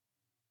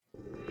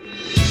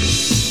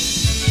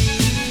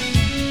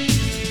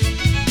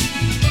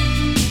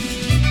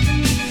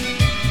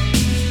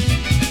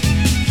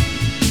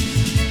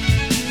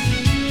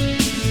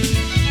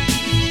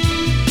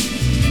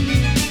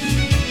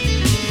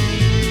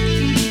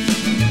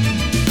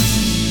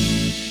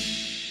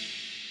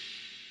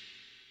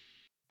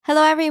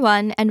Hello,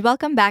 everyone, and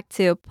welcome back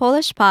to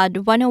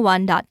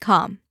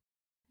PolishPod101.com.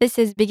 This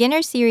is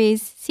Beginner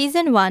Series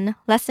Season 1,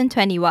 Lesson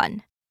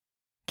 21.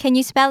 Can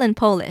you spell in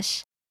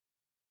Polish?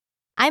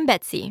 I'm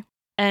Betsy.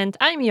 And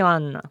I'm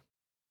Joanna.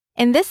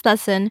 In this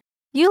lesson,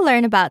 you'll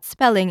learn about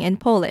spelling in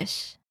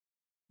Polish.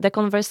 The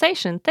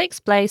conversation takes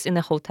place in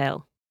a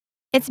hotel.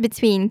 It's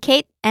between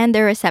Kate and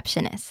the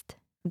receptionist.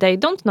 They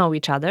don't know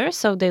each other,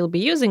 so they'll be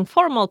using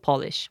formal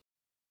Polish.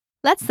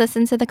 Let's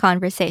listen to the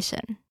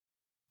conversation.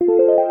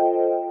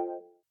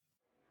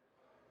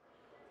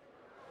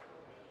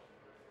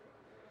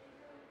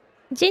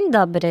 Dzień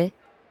dobry.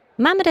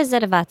 Mam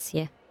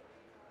rezerwację.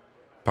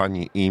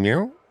 Pani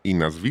imię i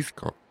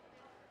nazwisko.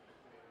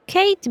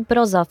 Kate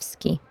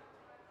Brozowski.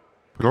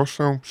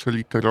 Proszę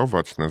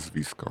przeliterować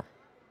nazwisko.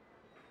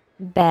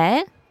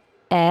 B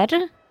R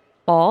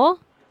O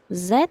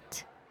Z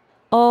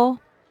O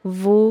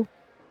W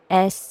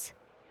S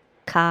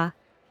K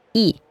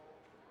I.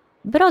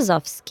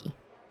 Brozowski.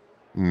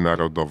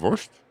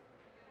 Narodowość?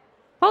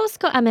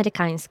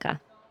 Polsko-amerykańska.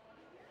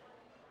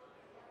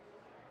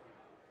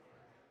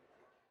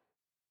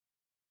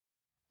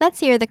 Let's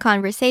hear the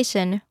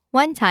conversation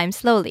one time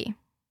slowly.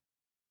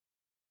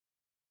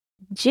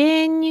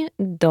 Dzień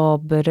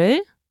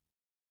dobry.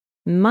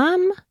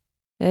 Mam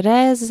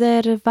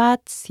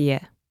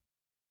rezerwację.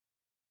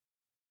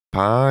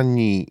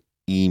 Pani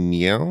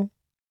imię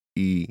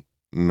i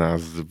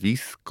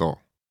nazwisko.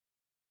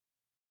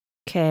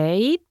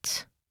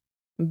 Kate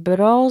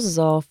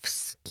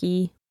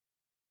Brozowski.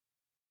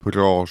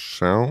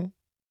 Proszę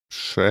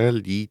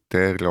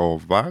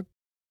przeliterować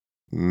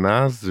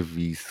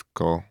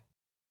nazwisko.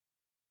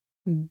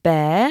 B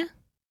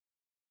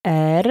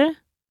R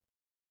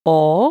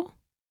O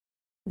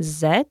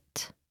Z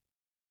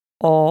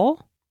O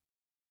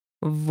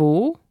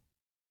W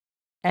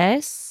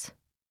S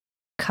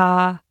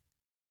K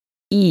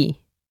I.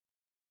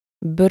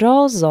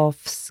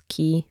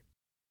 Brozowski.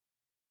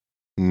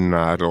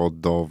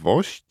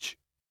 Narodowość?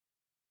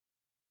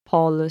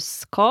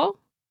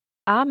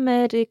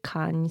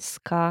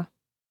 Polsko-amerykańska.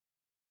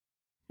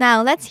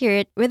 Now let's hear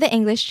it with the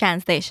English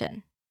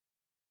translation.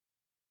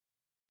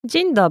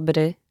 Dzień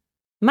dobry.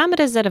 Mam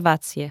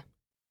rezerwację.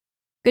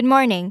 Good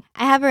morning. I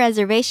have a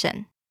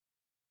reservation.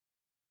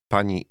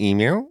 Pani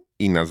imię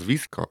i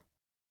nazwisko.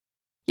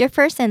 Your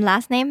first and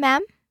last name,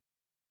 ma'am?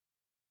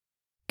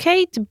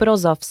 Kate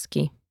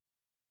Brozowski.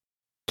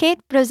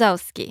 Kate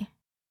Brozowski.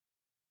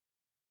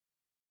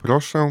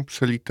 Proszę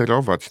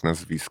przeliterować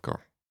nazwisko.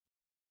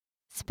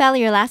 Spell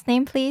your last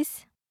name,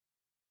 please.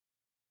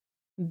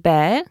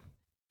 B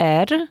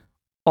R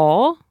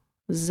O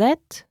Z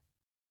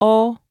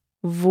O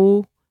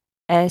W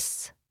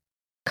S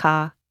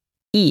K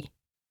I.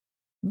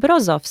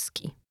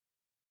 Brozowski.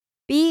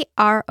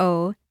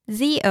 Brozowski.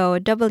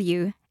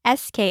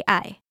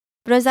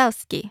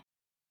 Brozowski.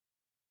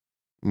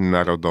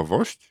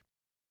 Narodowość?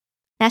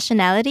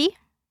 Nationality?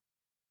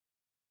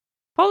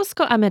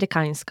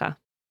 Polsko-amerykańska.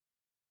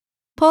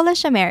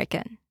 Polish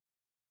American.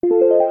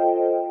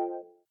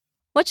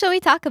 What shall we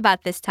talk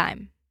about this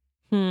time?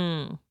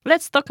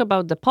 Let's talk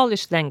about the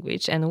Polish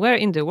language and where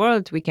in the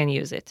world we can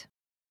use it.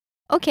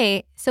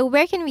 Okay, so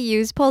where can we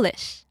use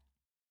Polish?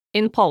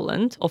 In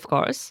Poland, of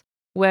course,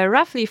 where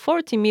roughly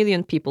 40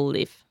 million people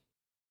live.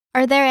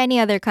 Are there any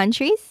other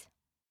countries?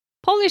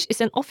 Polish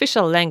is an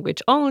official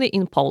language only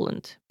in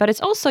Poland, but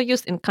it's also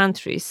used in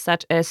countries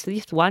such as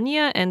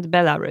Lithuania and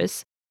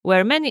Belarus,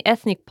 where many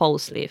ethnic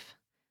Poles live.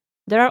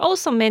 There are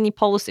also many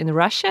Poles in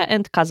Russia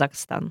and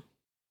Kazakhstan.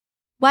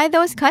 Why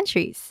those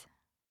countries?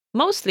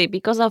 Mostly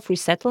because of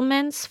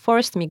resettlements,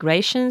 forced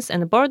migrations,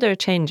 and border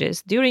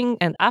changes during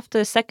and after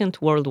the Second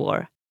World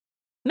War.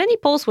 Many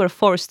Poles were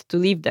forced to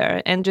live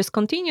there and just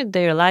continued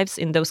their lives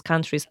in those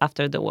countries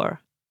after the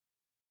war.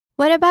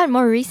 What about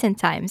more recent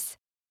times?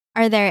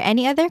 Are there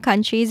any other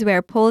countries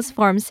where Poles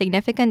form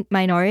significant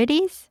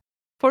minorities?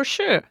 For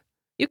sure.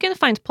 You can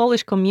find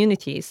Polish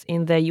communities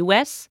in the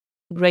US,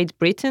 Great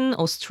Britain,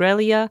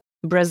 Australia,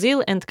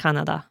 Brazil, and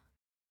Canada.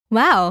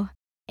 Wow!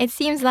 It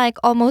seems like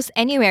almost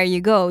anywhere you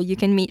go, you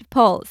can meet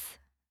Poles.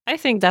 I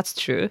think that's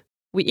true.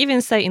 We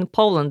even say in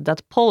Poland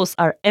that Poles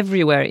are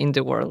everywhere in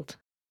the world.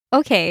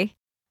 Okay,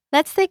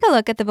 let's take a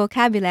look at the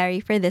vocabulary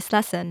for this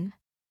lesson.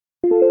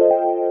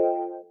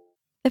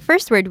 The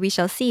first word we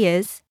shall see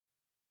is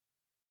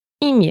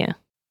Imię.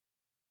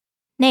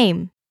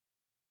 name.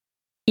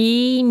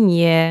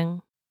 Imię.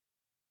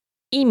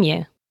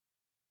 Imię.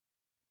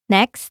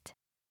 Next,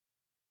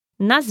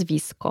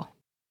 Nazwisko.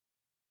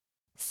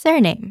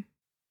 surname.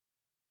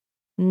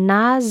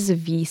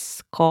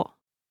 Nazwisko.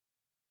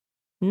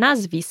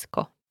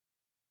 Nazwisko.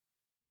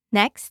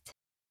 Next,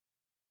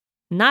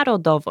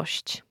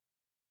 Narodowość.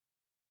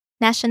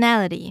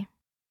 nationality.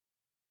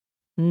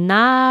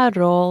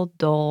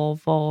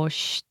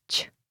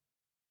 Narodowość.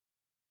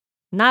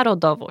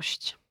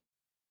 Narodowość.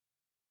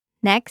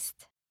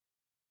 Next,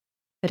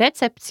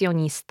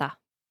 Recepcjonista.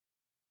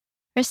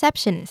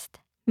 receptionist,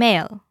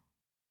 male.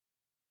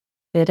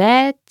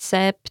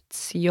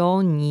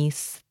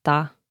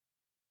 Recepcjonista.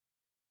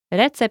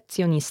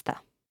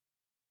 Recepcjonista.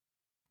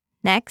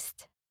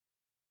 Next,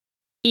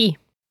 I,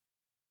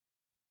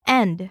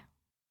 End.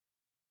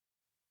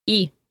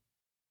 I,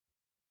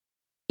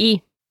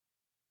 I.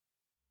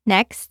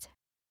 Next,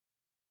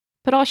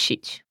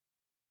 Prosić,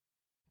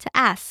 to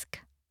ask.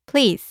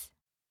 Please.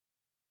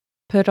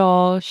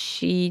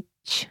 prosić,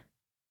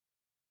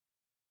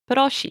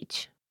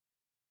 prosić.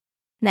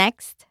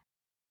 Next,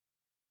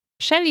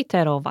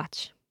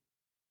 Przeliterować,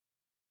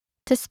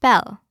 to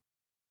spell.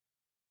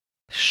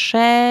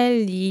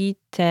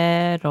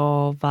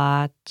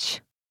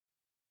 przeliterować,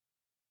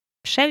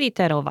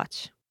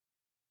 przeliterować.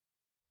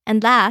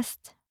 And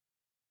last,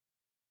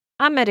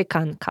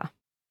 Amerykanka,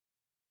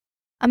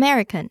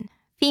 American.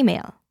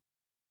 Female.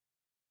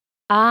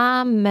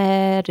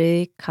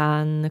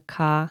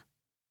 Amerykanka,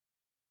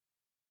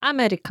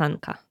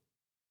 Amerykanka.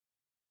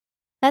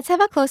 Let's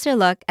have a closer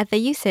look at the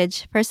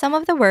usage for some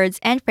of the words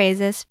and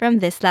phrases from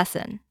this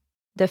lesson.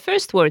 The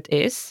first word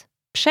is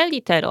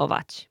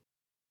przeliterować.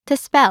 To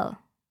spell.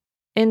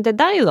 In the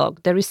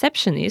dialogue, the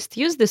receptionist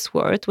used this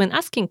word when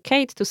asking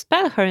Kate to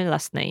spell her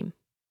last name.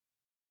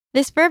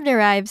 This verb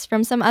derives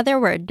from some other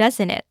word,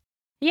 doesn't it?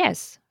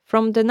 Yes,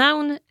 from the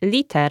noun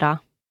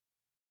litera.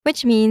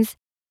 Which means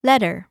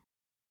letter.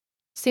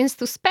 Since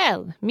to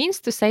spell means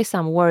to say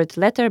some word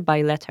letter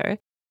by letter,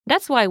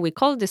 that's why we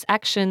call this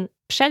action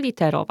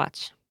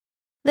przeliterować.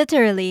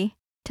 Literally,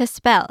 to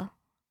spell.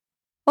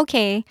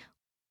 Okay,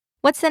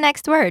 what's the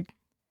next word?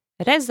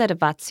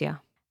 Rezerwacja.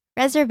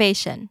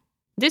 Reservation.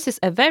 This is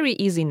a very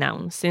easy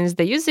noun since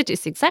the usage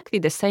is exactly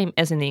the same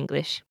as in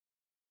English.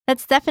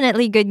 That's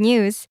definitely good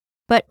news.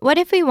 But what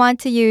if we want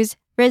to use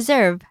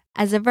reserve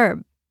as a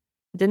verb?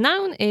 The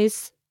noun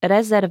is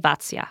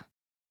rezerwacja,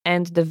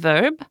 and the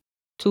verb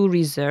to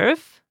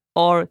reserve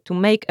or to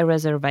make a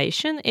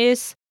reservation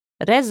is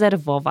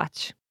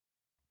rezerwować.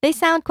 They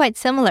sound quite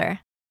similar.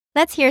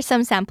 Let's hear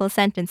some sample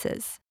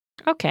sentences.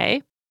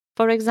 Okay,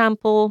 for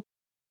example,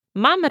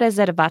 mam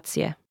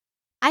rezerwację.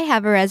 I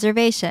have a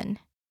reservation.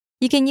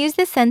 You can use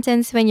this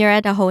sentence when you're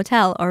at a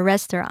hotel or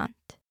restaurant.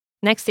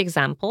 Next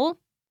example,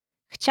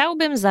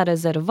 chciałbym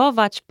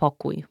zarezerwować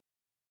pokój.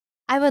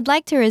 I would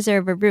like to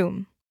reserve a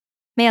room.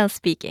 Male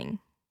speaking.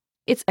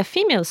 It's a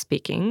female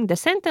speaking. The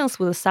sentence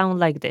will sound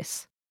like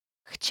this.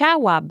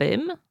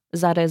 Chciałabym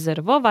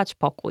zarezerwować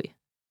pokój.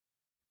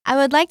 I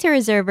would like to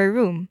reserve a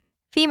room.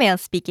 Female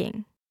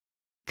speaking.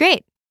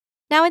 Great!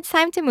 Now it's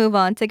time to move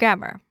on to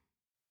grammar.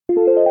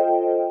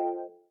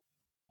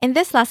 In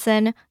this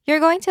lesson, you're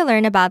going to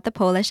learn about the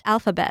Polish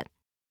alphabet.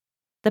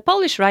 The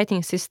Polish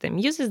writing system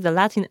uses the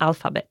Latin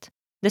alphabet,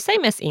 the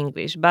same as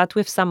English, but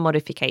with some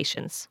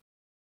modifications.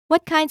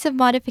 What kinds of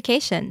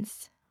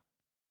modifications?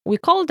 We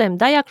call them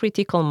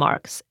diacritical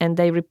marks, and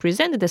they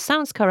represent the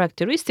sounds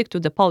characteristic to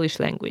the Polish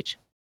language.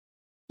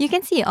 You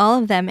can see all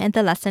of them in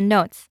the lesson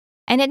notes,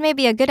 and it may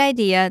be a good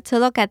idea to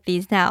look at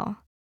these now.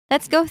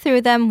 Let's go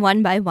through them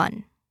one by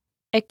one.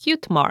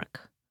 Acute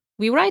mark.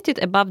 We write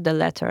it above the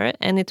letter,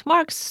 and it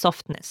marks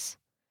softness.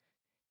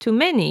 To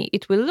many,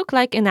 it will look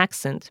like an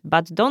accent,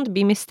 but don't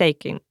be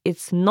mistaken,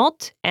 it's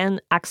not an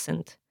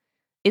accent.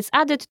 It's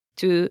added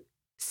to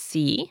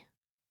C,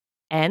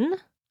 N,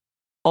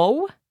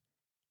 O,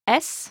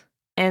 S,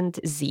 and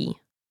Z.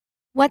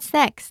 What's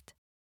next?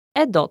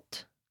 A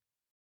dot.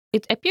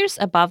 It appears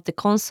above the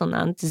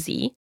consonant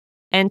Z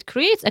and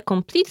creates a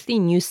completely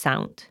new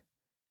sound.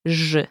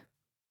 Ż.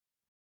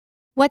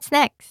 What's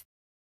next?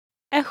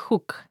 A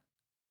hook.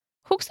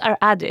 Hooks are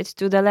added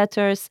to the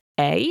letters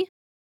A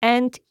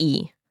and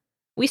E.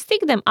 We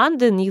stick them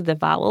underneath the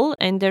vowel,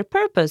 and their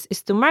purpose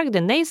is to mark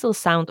the nasal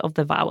sound of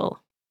the vowel.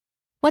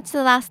 What's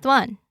the last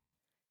one?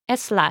 A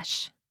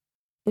slash.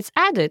 It's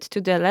added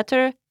to the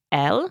letter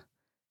L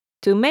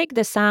to make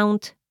the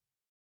sound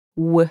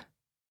W.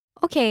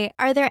 Okay,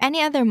 are there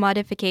any other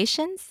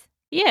modifications?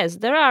 Yes,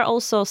 there are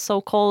also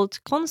so-called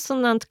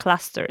consonant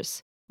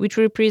clusters, which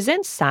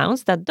represent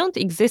sounds that don't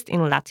exist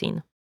in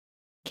Latin.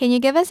 Can you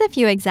give us a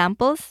few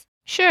examples?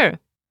 Sure.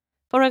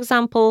 For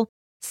example,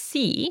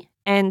 C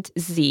and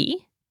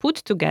Z put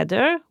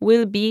together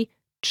will be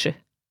ch.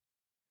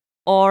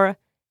 Or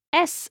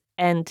S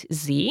and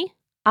Z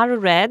are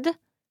read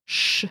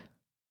sh.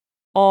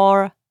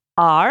 Or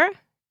R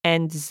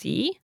and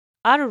Z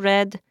are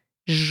read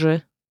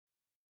j.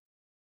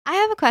 I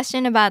have a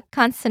question about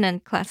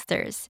consonant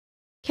clusters.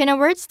 Can a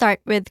word start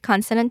with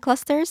consonant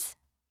clusters?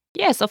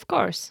 Yes, of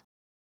course.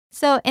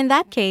 So, in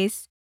that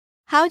case,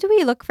 how do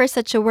we look for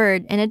such a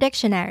word in a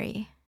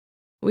dictionary?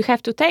 We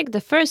have to take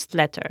the first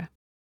letter.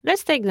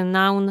 Let's take the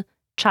noun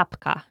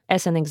czapka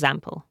as an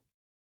example.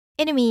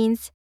 It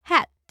means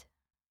hat.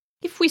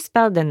 If we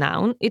spell the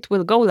noun, it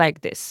will go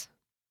like this.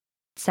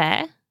 C,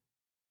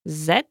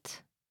 Z,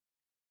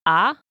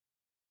 A,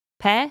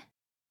 P,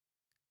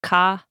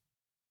 K,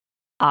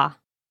 A.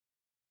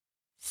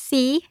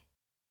 C,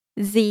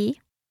 Z,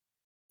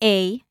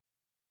 A,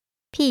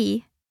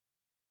 P,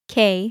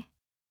 K,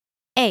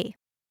 A.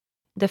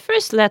 The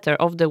first letter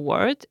of the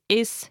word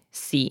is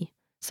C,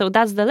 so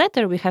that's the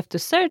letter we have to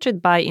search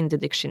it by in the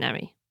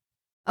dictionary.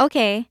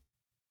 Okay,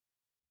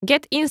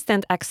 Get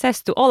instant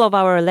access to all of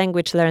our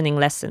language learning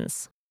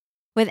lessons.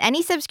 With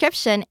any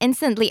subscription,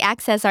 instantly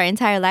access our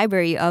entire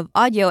library of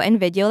audio and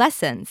video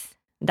lessons.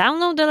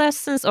 Download the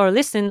lessons or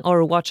listen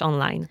or watch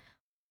online.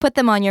 Put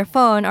them on your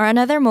phone or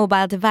another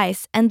mobile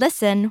device and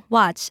listen,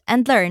 watch,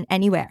 and learn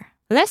anywhere.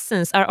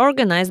 Lessons are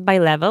organized by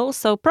level,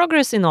 so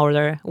progress in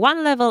order,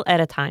 one level at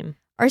a time.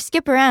 Or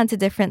skip around to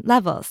different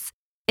levels.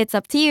 It's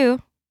up to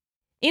you.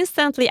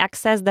 Instantly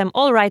access them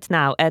all right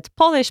now at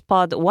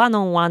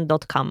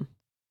polishpod101.com.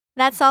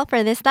 That's all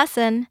for this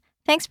lesson.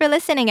 Thanks for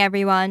listening,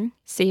 everyone.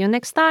 See you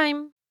next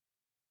time!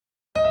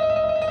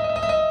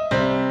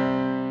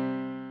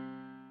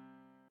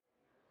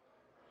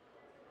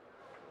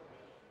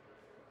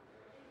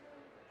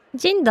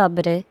 Dzień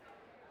dobry.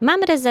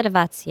 Mam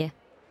rezerwację.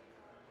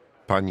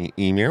 Pani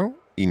imię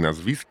i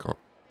nazwisko.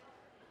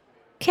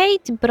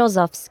 Kate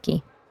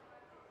Brozowski.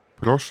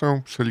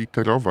 Proszę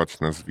przeliterować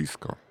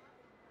nazwisko.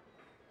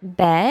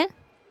 B,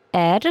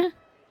 R,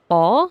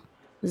 O,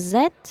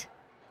 Z,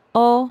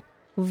 O,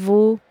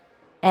 W,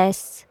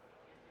 S,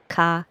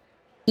 K,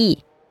 I.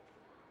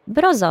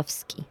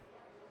 Brozowski.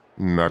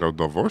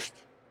 Narodowość?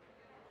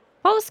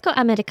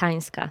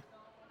 Polsko-amerykańska.